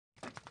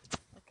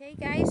Okay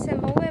guys,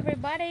 hello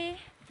everybody.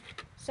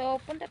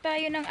 So, punta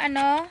tayo ng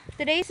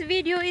today's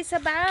video is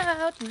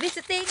about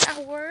visiting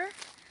our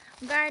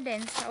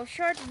garden. So,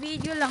 short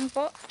video lang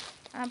po.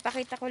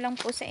 Pakita ko lang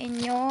po sa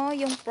inyo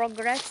yung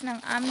progress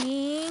ng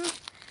aming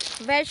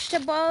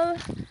vegetable.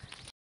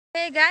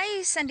 Okay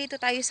guys, andito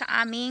tayo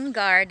sa aming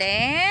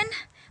garden.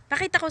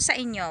 Pakita ko sa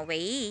inyo.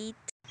 Wait.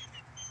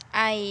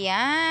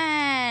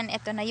 Ayan.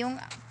 Ito na yung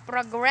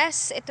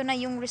progress. Ito na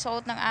yung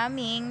result ng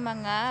aming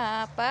mga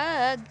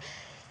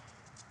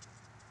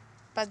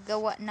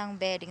paggawa ng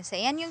bedding. So,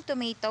 ayan yung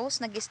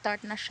tomatoes.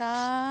 Nag-start na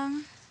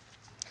siyang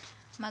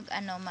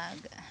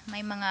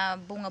may mga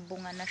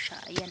bunga-bunga na siya.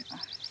 Ayan,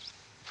 oh.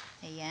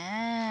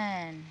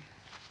 Ayan.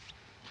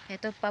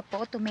 Ito pa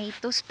po,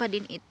 tomatoes pa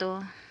din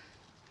ito.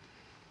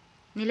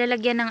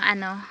 Nilalagyan ng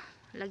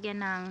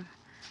lagyan ng,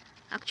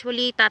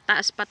 actually,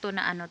 tataas pa to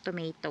na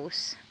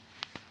tomatoes.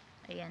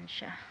 Ayan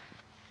siya.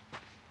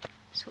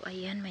 So,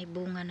 ayan, may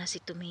bunga na si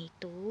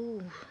tomato.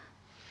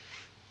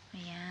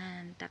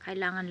 Ayan,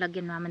 kailangan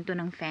lagyan naman to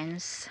ng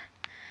fence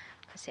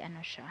kasi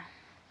siya,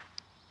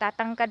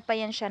 tatangkad pa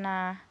yan siya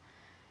na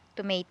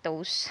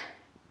tomatoes,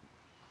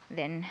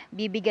 then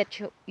bibigat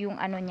yung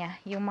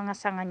niya, yung mga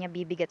sanga niya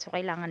bibigat, so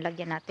kailangan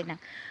lagyan natin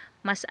ng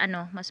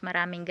mas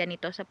maraming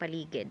ganito sa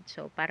paligid,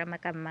 so para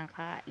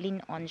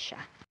maka-lean on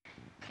siya.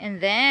 And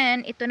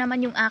then ito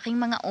naman yung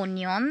aking mga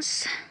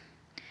onions.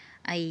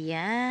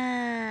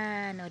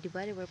 Ayan,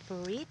 diba, they were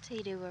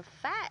pretty, they were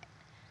fat.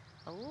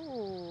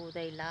 Oh,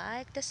 they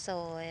like the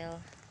soil.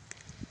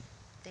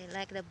 They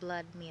like the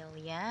blood meal.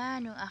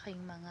 Yan yung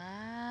aking mga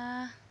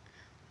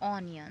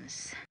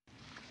onions.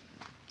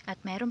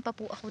 At meron pa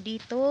po ako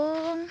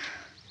ditong,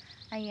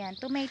 ayan,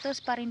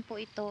 tomatoes pa rin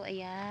po ito.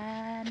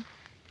 Ayan,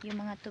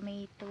 yung mga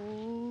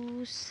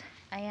tomatoes.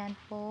 Ayan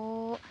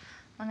po,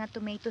 mga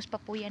tomatoes pa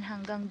po yan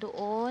hanggang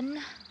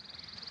doon.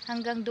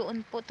 Hanggang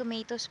doon po,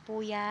 tomatoes po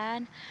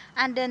yan.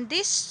 And then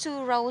these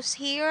two rows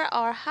here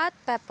are hot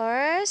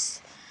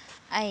peppers.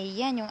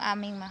 Ayan yung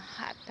aming mga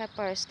hot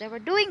peppers. They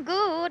were doing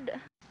good.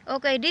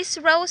 Okay, these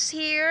rows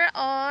here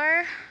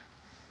are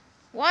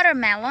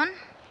watermelon.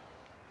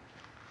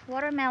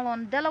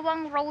 Watermelon.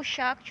 Dalawang row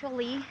siya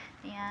actually.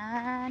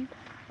 Ayan.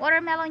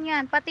 Watermelon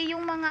yan. Pati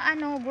yung mga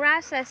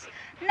grasses.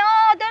 No,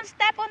 don't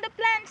step on the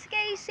plants,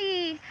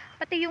 Casey.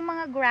 Pati yung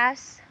mga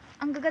grass.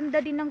 Ang gaganda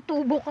din ng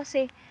tubo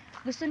kasi.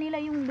 Gusto nila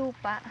yung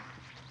lupa.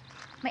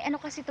 May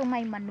kasi to,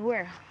 may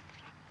manure.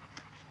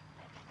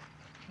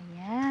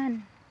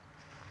 Ayan.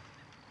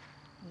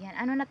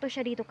 Ayan, na to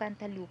siya dito,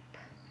 cantaloupe.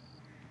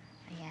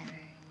 Ayan,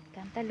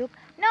 cantaloupe.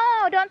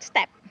 No, don't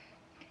step.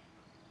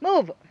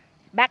 Move.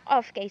 Back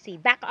off, Casey.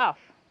 Back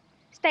off.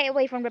 Stay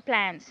away from the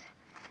plants.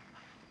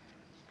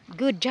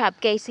 Good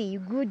job, Casey.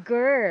 You good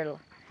girl.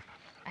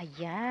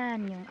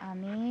 Ayan, yung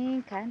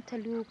aming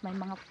cantaloupe. May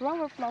mga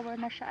flower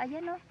na siya.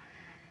 Ayan, oh.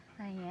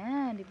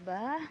 Ayan,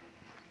 diba?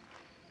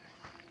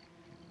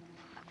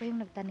 Ako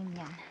yung nagtanim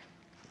yan.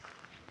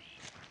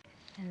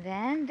 And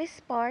then,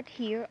 this part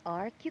here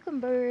are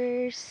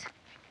cucumbers.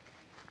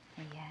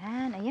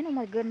 Ayan, ayan,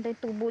 maganda yung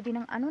tubo din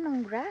ng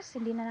ng grass.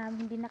 Hindi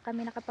na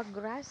kami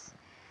nakapag-grass.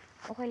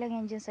 Okay lang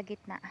yan dyan sa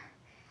gitna.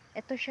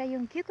 Ito siya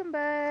yung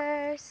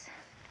cucumbers.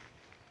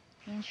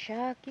 Ayan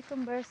siya,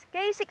 cucumbers.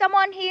 Casey, come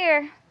on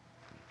here.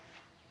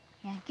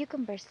 Ayan,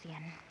 cucumbers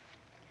yan.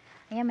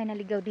 Ayan, may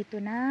naligaw dito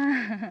na.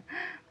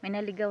 May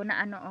naligaw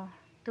na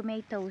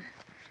tomatoes.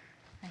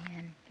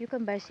 Ayan,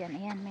 cucumbers yan.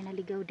 Ayan, may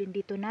naligaw din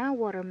dito na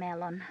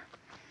watermelon.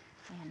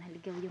 Ayan,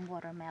 naligaw yung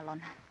watermelon.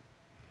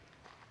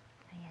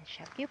 Ayan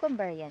siya,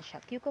 cucumber. Yan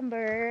siya,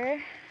 cucumber.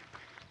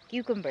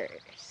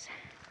 Cucumbers.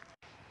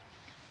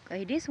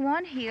 Okay, this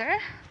one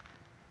here,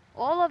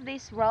 all of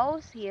these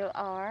rows here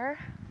are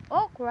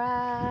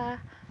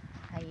okra.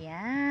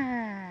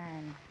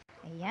 Ayan.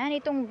 Ayan,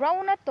 itong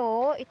row na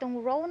to,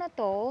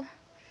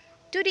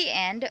 to the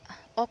end,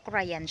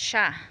 okra yan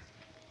siya.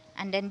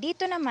 And then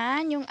dito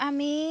naman yung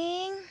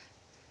aming,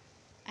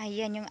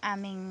 ayan yung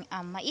aming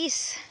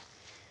mais.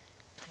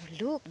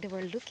 Look, they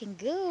were looking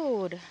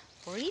good.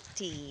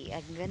 Pretty.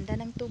 Ang ganda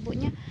ng tubo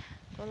niya.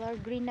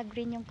 Color green na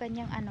green yung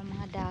kanyang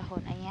mga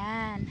dahon.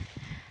 Ayan.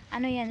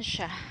 Yan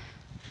siya?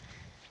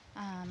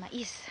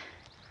 Mais.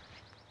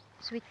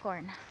 Sweet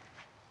corn.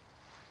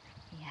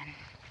 Ayan.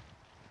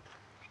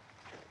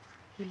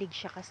 Hilig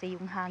siya kasi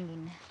yung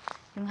hangin.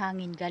 Yung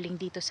hangin galing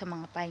dito sa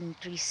mga pine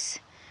trees.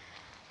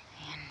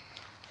 Ayan.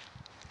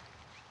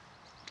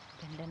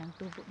 Ganda ng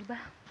tubo, diba?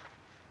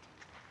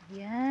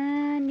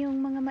 Yan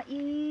yung mga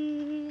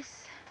mais.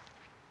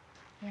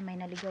 Yan, may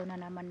naligaw na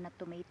naman na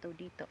tomato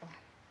dito, oh.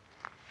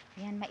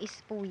 Yan,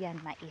 mais po yan,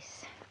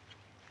 mais.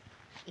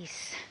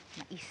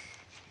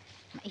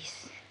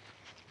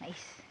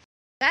 Mais.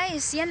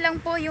 Guys, yan lang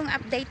po yung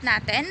update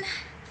natin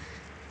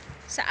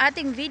sa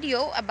ating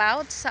video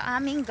about sa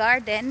aming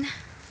garden.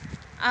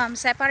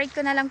 Separate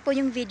ko na lang po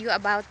yung video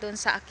about dun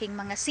sa aking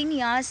mga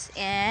zinnias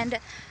and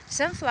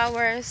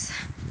sunflowers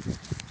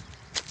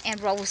and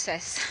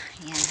roses.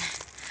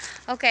 Yan.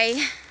 Okay.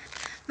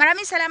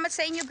 Maraming salamat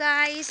sa inyo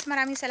guys.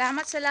 Maraming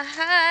salamat sa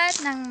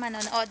lahat ng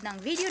manonood ng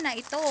video na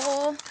ito.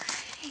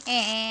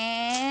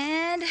 And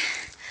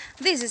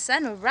This is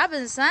Anu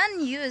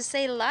Robinson,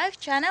 USA Live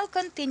Channel.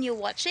 Continue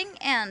watching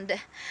and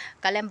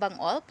kalembang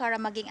all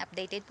para maging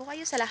updated po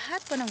kayo sa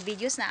lahat po ng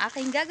videos na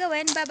aking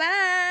gagawin.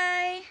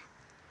 Bye-bye!